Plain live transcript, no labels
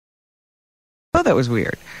thought that was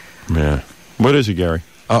weird. Yeah. What is it, Gary?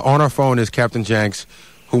 On our phone is Captain Janks,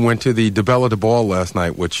 who went to the DeBella de Ball last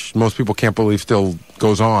night, which most people can't believe still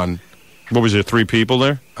goes on. What was there, 3 people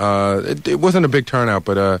there? It wasn't a big turnout,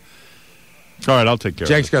 but all right, I'll take care of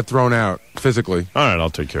Janks this. got thrown out physically. All right,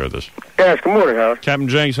 I'll take care of this. Yes, good morning, Howard. Captain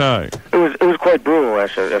Janks, hi. It was quite brutal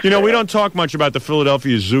yesterday. You know, we don't talk much about the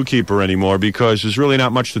Philadelphia zookeeper anymore because there's really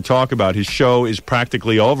not much to talk about. His show is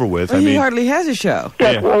practically over with. Well, he hardly has a show.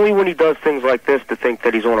 Yeah, only when he does things like this to think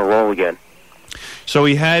that he's on a roll again. So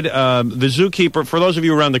he had the zookeeper. For those of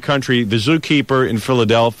you around the country, the zookeeper in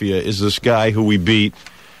Philadelphia is this guy who we beat.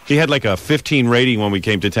 He had like a 15 rating when we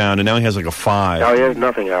came to town, and now he has like a 5. Now he has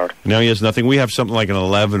nothing, Howard. Now he has nothing. We have something like an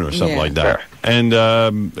 11 or something like that. Yeah.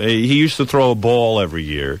 And he used to throw a ball every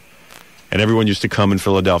year, and everyone used to come in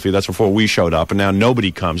Philadelphia. That's before we showed up, and now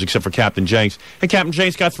nobody comes except for Captain Janks. And Captain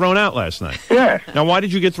Janks got thrown out last night. Yeah. Now, why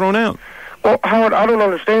did you get thrown out? Well, Howard, I don't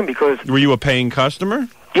understand because... Were you a paying customer?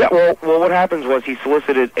 Yeah, well, what happens was he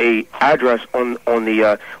solicited a address on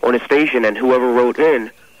his station, and whoever wrote in,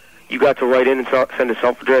 you got to write in and send a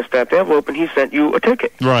self-addressed stamped envelope, and he sent you a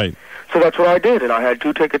ticket. Right. So that's what I did, and I had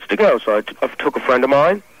 2 tickets to go. So I took a friend of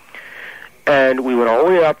mine, and we went all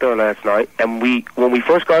the way out there last night. And when we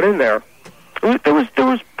first got in there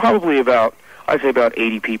was probably about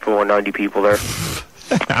 80 people or 90 people there.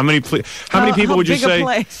 How many people would you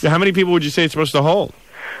say? How many people would you say it's supposed to hold?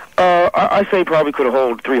 I say probably could have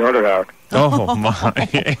held 300 out. Oh, my.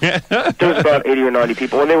 There was about 80 or 90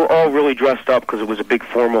 people, and they were all really dressed up because it was a big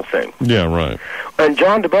formal thing. Yeah, right. And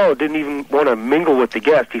John DeBella didn't even want to mingle with the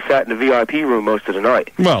guests. He sat in the VIP room most of the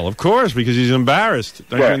night. Well, of course, because he's embarrassed.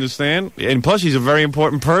 Don't you understand? And plus, he's a very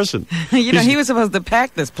important person. He was supposed to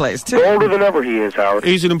pack this place, too. Bolder than ever he is, Howard.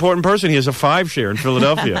 He's an important person. He has a 5 share in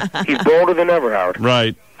Philadelphia. He's bolder than ever, Howard.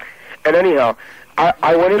 Right. And anyhow...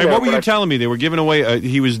 I went in there. What were you telling me? They were giving away,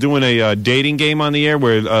 he was doing a dating game on the air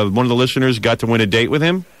where one of the listeners got to win a date with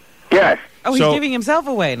him? Yes. Oh, he's giving himself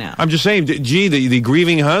away now. I'm just saying, gee, the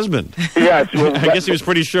grieving husband. Yes. Well, I guess he was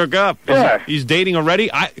pretty shook up. Yeah. He's dating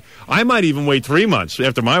already? I might even wait 3 months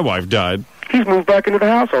after my wife died. He's moved back into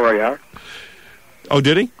the house already, Howard. Oh,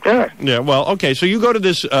 did he? Yeah. Yeah, well, okay, so you go to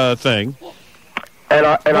this thing. And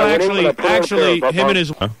I actually, him and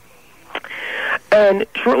his... And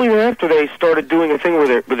shortly thereafter, they started doing a thing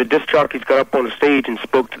where the disc jockeys got up on the stage and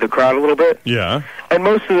spoke to the crowd a little bit. Yeah. And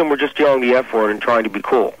most of them were just yelling the F word and trying to be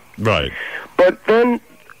cool. Right. But then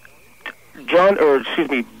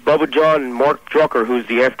Bubba John and Mark Drucker, who's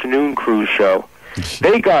the afternoon cruise show,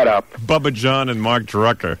 they got up. Bubba John and Mark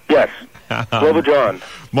Drucker. Yes. Bubba John.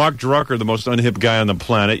 Mark Drucker, the most unhip guy on the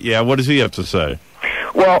planet. Yeah, what does he have to say?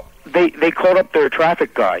 Well, they called up their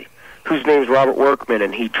traffic guy, whose name's Robert Workman,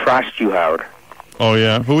 and he trashed you, Howard. Oh,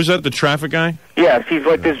 yeah? Who was that, the traffic guy? Yes, he's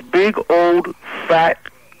like this big, old, fat,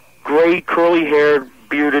 gray, curly-haired,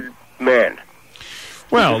 bearded man.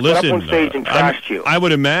 Well, listen, up on stage and trashed you. I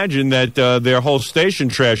would imagine that their whole station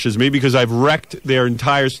trashes me because I've wrecked their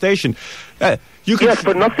entire station. Yes,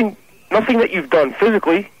 but nothing that you've done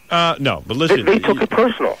physically. No, but listen. They took it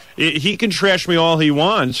personal. He can trash me all he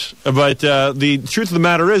wants, but the truth of the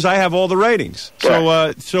matter is I have all the ratings.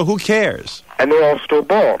 Yeah. So who cares? And they're all still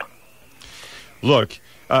bald. Look,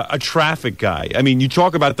 a traffic guy. I mean, you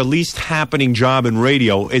talk about the least happening job in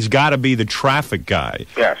radio. It's got to be the traffic guy.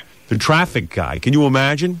 Yes. The traffic guy. Can you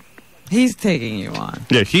imagine? He's taking you on.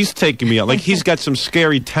 Yeah, he's taking me on. Like, he's got some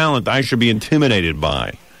scary talent I should be intimidated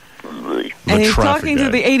by. And he's talking to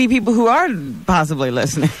the 80 people who are possibly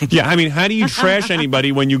listening. Yeah, I mean, how do you trash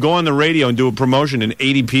anybody when you go on the radio and do a promotion and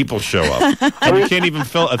 80 people show up? And you can't even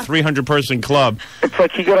fill a 300-person club. It's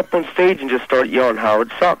like he got up on stage and just started yelling,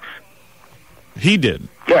 Howard sucks. He did?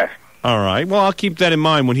 Yes. All right. Well, I'll keep that in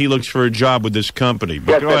mind when he looks for a job with this company.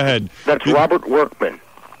 But yes, go ahead. That's Robert Workman.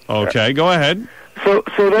 Okay, go ahead. So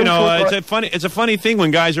then it's a funny thing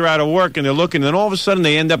when guys are out of work and they're looking, and then all of a sudden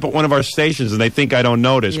they end up at one of our stations and they think I don't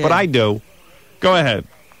notice, but I do. Go ahead.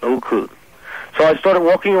 Okay. So I started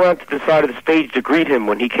walking around to the side of the stage to greet him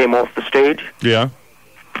when he came off the stage. Yeah.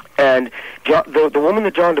 And the woman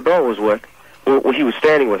that John DeBell was with, well, he was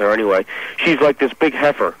standing with her anyway, she's like this big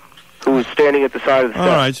heifer who was standing at the side of the stage.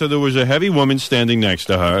 All right, so there was a heavy woman standing next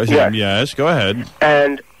to her. Yes. Yes, go ahead.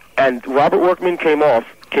 And Robert Workman came off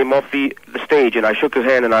the stage, and I shook his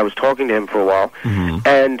hand, and I was talking to him for a while. Mm-hmm.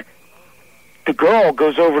 And the girl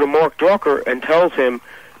goes over to Mark Drucker and tells him,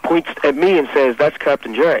 points at me and says, "That's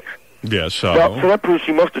Captain Janks." Yes, so that proves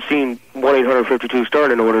she must have seen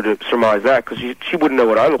 1-800-52-STARN in order to surmise that, because she wouldn't know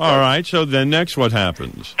what I look like. All right, so then next what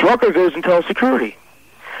happens? Drucker goes and tells security.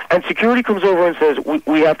 And security comes over and says,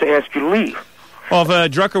 we have to ask you to leave. Well,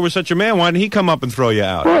 if Drucker was such a man, why didn't he come up and throw you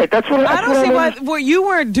out? Right, that's what I don't see why. Well, you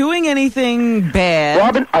weren't doing anything bad.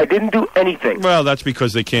 Robin, I didn't do anything. Well, that's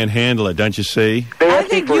because they can't handle it, don't you see? I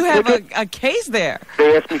think you have a case there.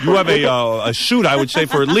 They asked me for You have a suit, I would say,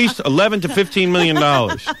 for at least $11 to $15 million.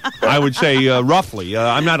 I would say roughly.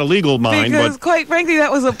 I'm not a legal mind, because, quite frankly,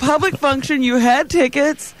 that was a public function. You had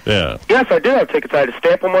tickets. Yeah. Yes, I did have tickets. I had a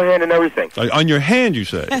stamp on my hand and everything. On your hand, you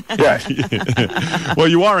say? Yes. Well,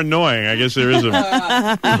 you are annoying. I guess there is a...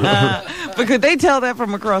 But could they tell that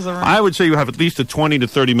from across the room? I would say you have at least a $20 to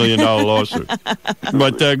 $30 million lawsuit.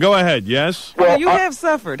 But go ahead, yes? Well, you have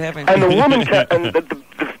suffered, haven't you? And the woman kept, and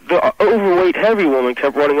the overweight, heavy woman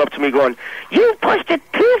kept running up to me going, "You pushed it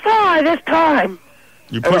too far this time."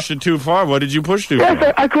 You pushed it too far? What did you push too far?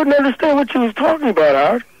 Yes, I couldn't understand what she was talking about,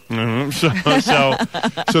 Howard.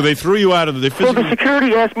 Mm-hmm. So they threw you out of the... So the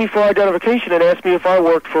security asked me for identification and asked me if I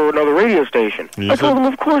worked for another radio station. I told them,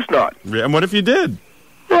 of course not. Yeah, and what if you did?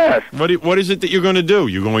 Yes. What is it that you're going to do?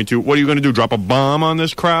 What are you going to do? Drop a bomb on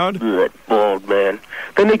this crowd? That bald man.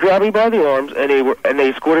 Then they grabbed me by the arms and they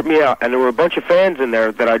escorted me out. And there were a bunch of fans in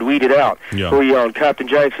there that I'd weeded out who were yelling Captain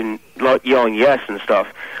Janks and yelling yes and stuff.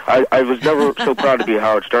 I was never so proud to be a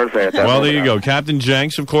Howard Stern fan at that moment. Well, there you go. Captain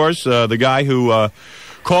Janks, of course, the guy who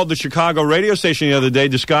called the Chicago radio station the other day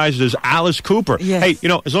disguised as Alice Cooper. Yes. Hey,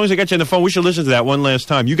 as long as I got you on the phone, we should listen to that one last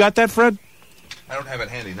time. You got that, Fred? I don't have it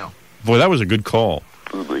handy, no. Boy, that was a good call.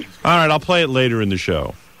 Absolutely. All right, I'll play it later in the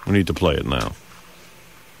show. We need to play it now.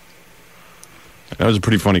 That was a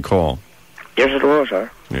pretty funny call. Yes, it was,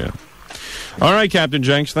 sir. Yeah. All right, Captain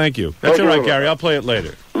Janks, thank you. That's all right, Gary. I'll play it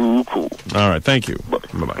later. Ooh, cool. All right, thank you.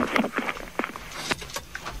 Bye-bye.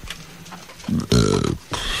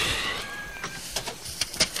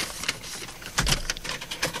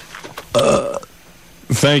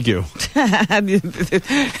 Thank you. That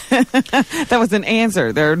was an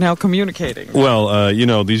answer. They're now communicating. Well,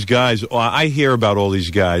 these guys, I hear about all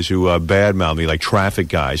these guys who badmouth me, like traffic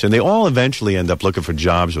guys, and they all eventually end up looking for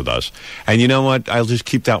jobs with us. And you know what? I'll just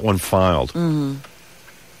keep that one filed. Mm-hmm.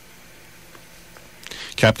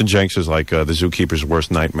 Captain Janks is like the zookeeper's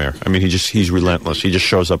worst nightmare. I mean, he's relentless. He just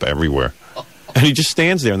shows up everywhere. And he just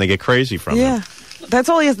stands there and they get crazy from him. Yeah. That's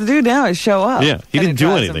all he has to do now is show up. Yeah, he didn't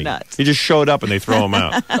do anything. He just showed up and they throw him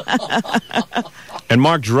out. And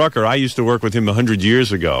Mark Drucker, I used to work with him 100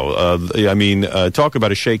 years ago. Talk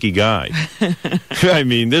about a shaky guy. I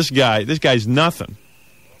mean, this guy's nothing.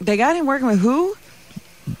 They got him working with who?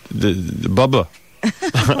 The Bubba.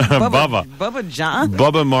 Bubba John?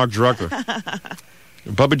 Bubba and Mark Drucker.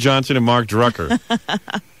 Bubba Johnson and Mark Drucker.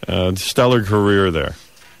 Stellar career there.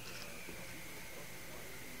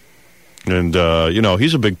 And,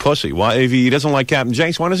 he's a big pussy. Why, if he doesn't like Captain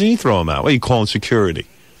Janks, why doesn't he throw him out? Why are you calling security?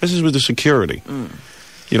 This is with the security.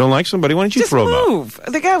 You don't like somebody, why don't you throw him out? Just move.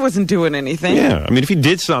 The guy wasn't doing anything. Yeah, I mean, if he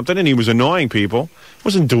did something and he was annoying people,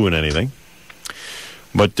 wasn't doing anything.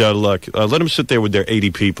 But, look, let them sit there with their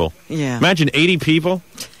 80 people. Yeah. Imagine 80 people.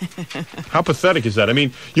 How pathetic is that? I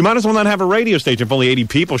mean, you might as well not have a radio station if only 80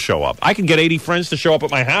 people show up. I could get 80 friends to show up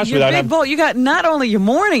at my house without having... You got not only your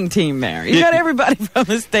morning team there. You got everybody from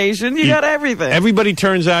the station. You got everything. Everybody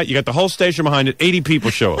turns out. You got the whole station behind it. 80 people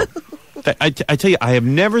show up. I tell you, I have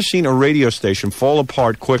never seen a radio station fall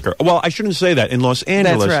apart quicker. Well, I shouldn't say that. In Los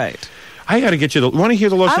Angeles... That's right. I got to get you want to hear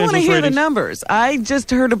the Los Angeles ratings? I want to hear the numbers. I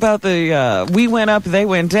just heard about the we went up, they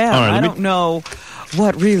went down. Right, I don't know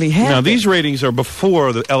what really happened. Now, these ratings are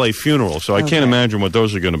before the L.A. funeral, so I can't imagine what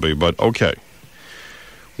those are going to be, but okay.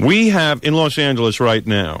 We have, in Los Angeles right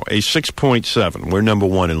now, a 6.7. We're number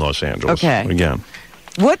one in Los Angeles. Okay. Again.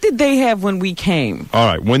 What did they have when we came? All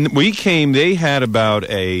right. When we came, they had about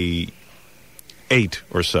a 8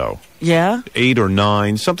 or so. Yeah? 8 or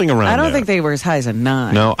 9, something around there. I don't think they were as high as a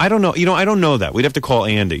 9. No, I don't know. I don't know that. We'd have to call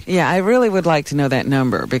Andy. Yeah, I really would like to know that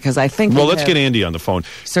number because I think let's get Andy on the phone.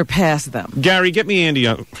 Surpass them. Gary, get me Andy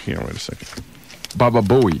on... Here, wait a second. Baba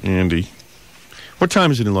Booey. Andy. What time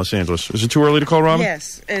is it in Los Angeles? Is it too early to call, Robin?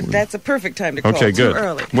 Yes, that's a perfect time to call. Okay, good. Too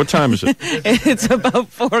early. What time is it? It's about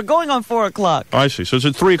 4, going on 4 o'clock. Oh, I see. So it's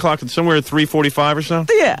at 3 o'clock, somewhere at 3:45 or so?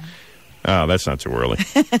 Yeah. Oh, that's not too early.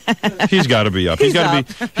 He's got to be up. He's got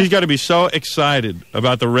to be so excited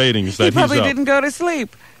about the ratings that he probably he's up. Didn't go to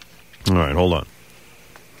sleep. All right, hold on.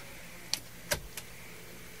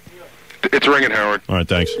 It's ringing, Howard. All right,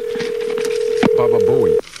 thanks. Baba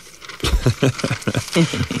Booey.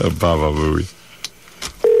 Baba Booey.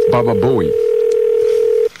 Baba Booey.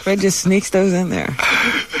 Fred just sneaks those in there.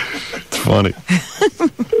 It's funny.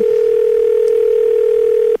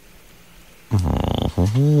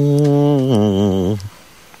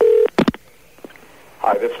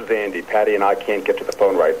 Hi, this is is Andy. Patty and I can't get to the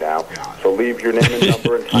phone right now, so leave your name and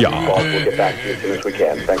number and time to call. We'll get back to you as soon as we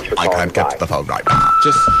can. Thanks for calling. I can't get to the phone right now.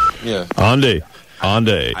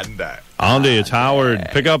 Andy, it's Howard.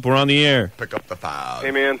 Yeah. Pick up. We're on the air. Pick up the phone.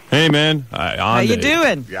 Hey, man. Hey, man. Hi, How you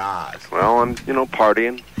doing? Yes. Well, I'm,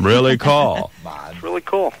 partying. Really call. It's really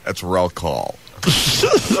cool. It's real cool.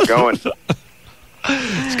 Going.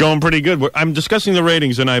 It's going pretty good. I'm discussing the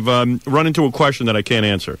ratings, and I've run into a question that I can't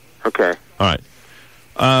answer. Okay. All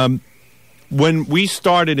right. When we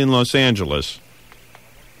started in Los Angeles,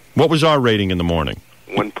 what was our rating in the morning?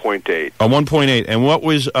 1.8. 1.8. And what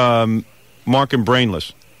was Mark and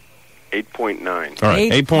Brainless? 8.9. All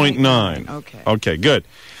right, 8.9. Okay. Okay, good.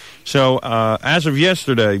 So, as of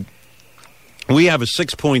yesterday, we have a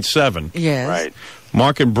 6.7. Yes. Right.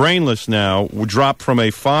 Mark and Brainless now will drop from a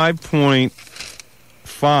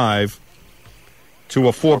 5.5 to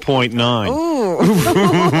a 4.9. Ooh.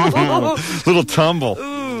 Little tumble.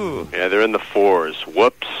 Ooh. Yeah, they're in the 4s.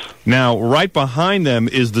 Whoops. Now, right behind them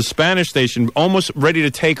is the Spanish station, almost ready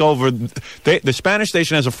to take over. The Spanish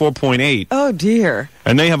station has a 4.8. Oh, dear.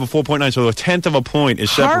 And they have a 4.9, so a tenth of a point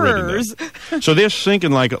is separating Horrors. them. So they're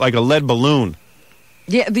sinking like a lead balloon.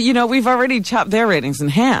 Yeah, we've already chopped their ratings in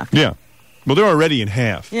half. Yeah. Well, they're already in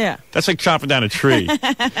half. Yeah. That's like chopping down a tree.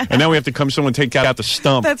 And now we have to come someone take out the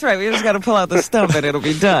stump. That's right. We just got to pull out the stump and it'll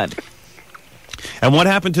be done. And what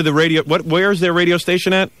happened to the radio? Where's their radio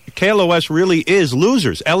station at? KLOS really is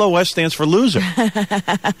losers. LOS stands for loser.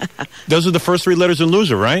 Those are the first three letters in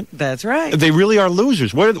loser, right? That's right. They really are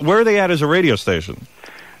losers. Where are they at as a radio station?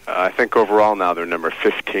 I think overall now they're number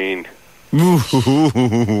 15. Ooh.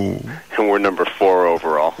 And we're number 4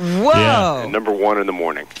 overall. Whoa. Yeah. And number 1 in the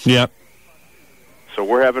morning. Yep. So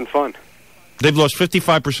we're having fun. They've lost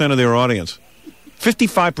 55% of their audience.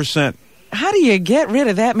 55%. How do you get rid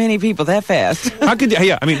of that many people that fast? How could?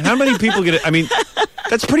 Yeah, I mean, how many people get it? I mean,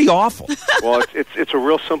 that's pretty awful. Well, it's a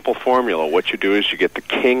real simple formula. What you do is you get the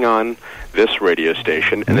king on this radio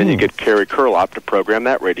station, and then you get Kerry Kurlop to program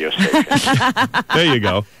that radio station. There you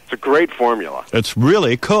go. It's a great formula. It's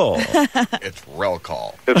really cool. It's real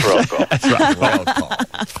cool. It's real cool. That's right. Real cool.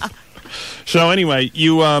 So anyway,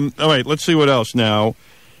 you all right, let's see what else now.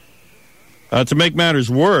 To make matters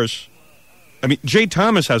worse, I mean, Jay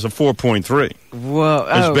Thomas has a 4.3. Whoa.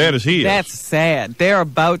 As bad as he is. That's sad. They're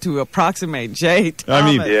about to approximate Jay Thomas. I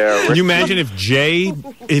mean, Yeah, can you imagine if Jay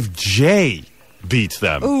beats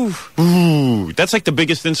them? Ooh, that's like the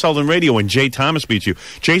biggest insult in radio when Jay Thomas beats you.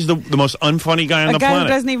 Jay's the most unfunny guy on the guy planet.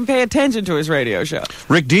 who doesn't even pay attention to his radio show.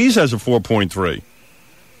 Rick Dees has a 4.3.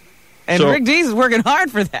 And So- Rick Dees is working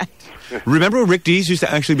hard for that. Remember when Rick Dees used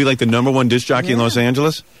to actually be like the #1 disc jockey in Los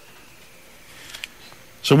Angeles?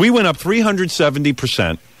 So we went up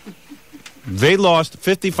 370%. They lost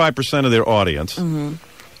 55% of their audience. Mm-hmm.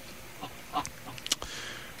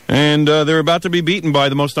 And they're about to be beaten by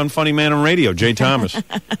the most unfunny man on radio, Jay Thomas.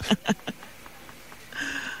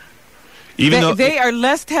 They are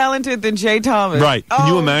less talented than Jay Thomas. Right. Can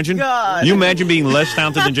you imagine? God. Can you imagine being less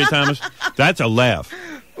talented than Jay Thomas? That's a laugh.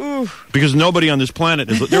 Oof. Because nobody on this planet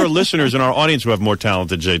is. There are listeners in our audience who have more talent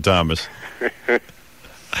than Jay Thomas.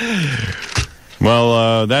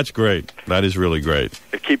 Well, that's great. That is really great.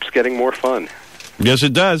 it keeps getting more fun. Yes,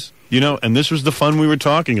 it does. And this was the fun we were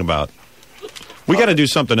talking about. We got to do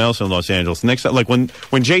something else in Los Angeles next time. Like when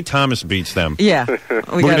Jay Thomas beats them. Yeah,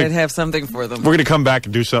 we got gonna- to have something for them. We're going to come back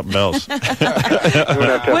and do something else. What do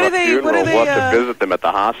they? We'll have to visit them at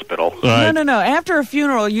the hospital. Right. No. After a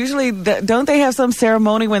funeral, usually don't they have some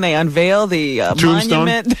ceremony when they unveil the Tombstone?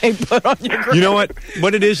 monument they put on your grave? You know what?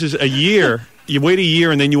 What it is a year. You wait a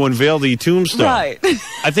year and then you unveil the tombstone. Right.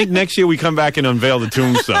 I think next year we come back and unveil the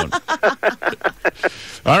tombstone.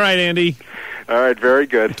 All right, Andy. All right, very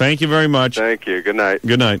good. Thank you very much. Thank you. Good night.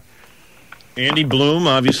 Good night. Andy Bloom,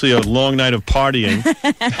 obviously a long night of partying.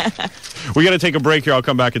 We got to take a break here. I'll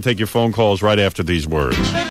come back and take your phone calls right after these words.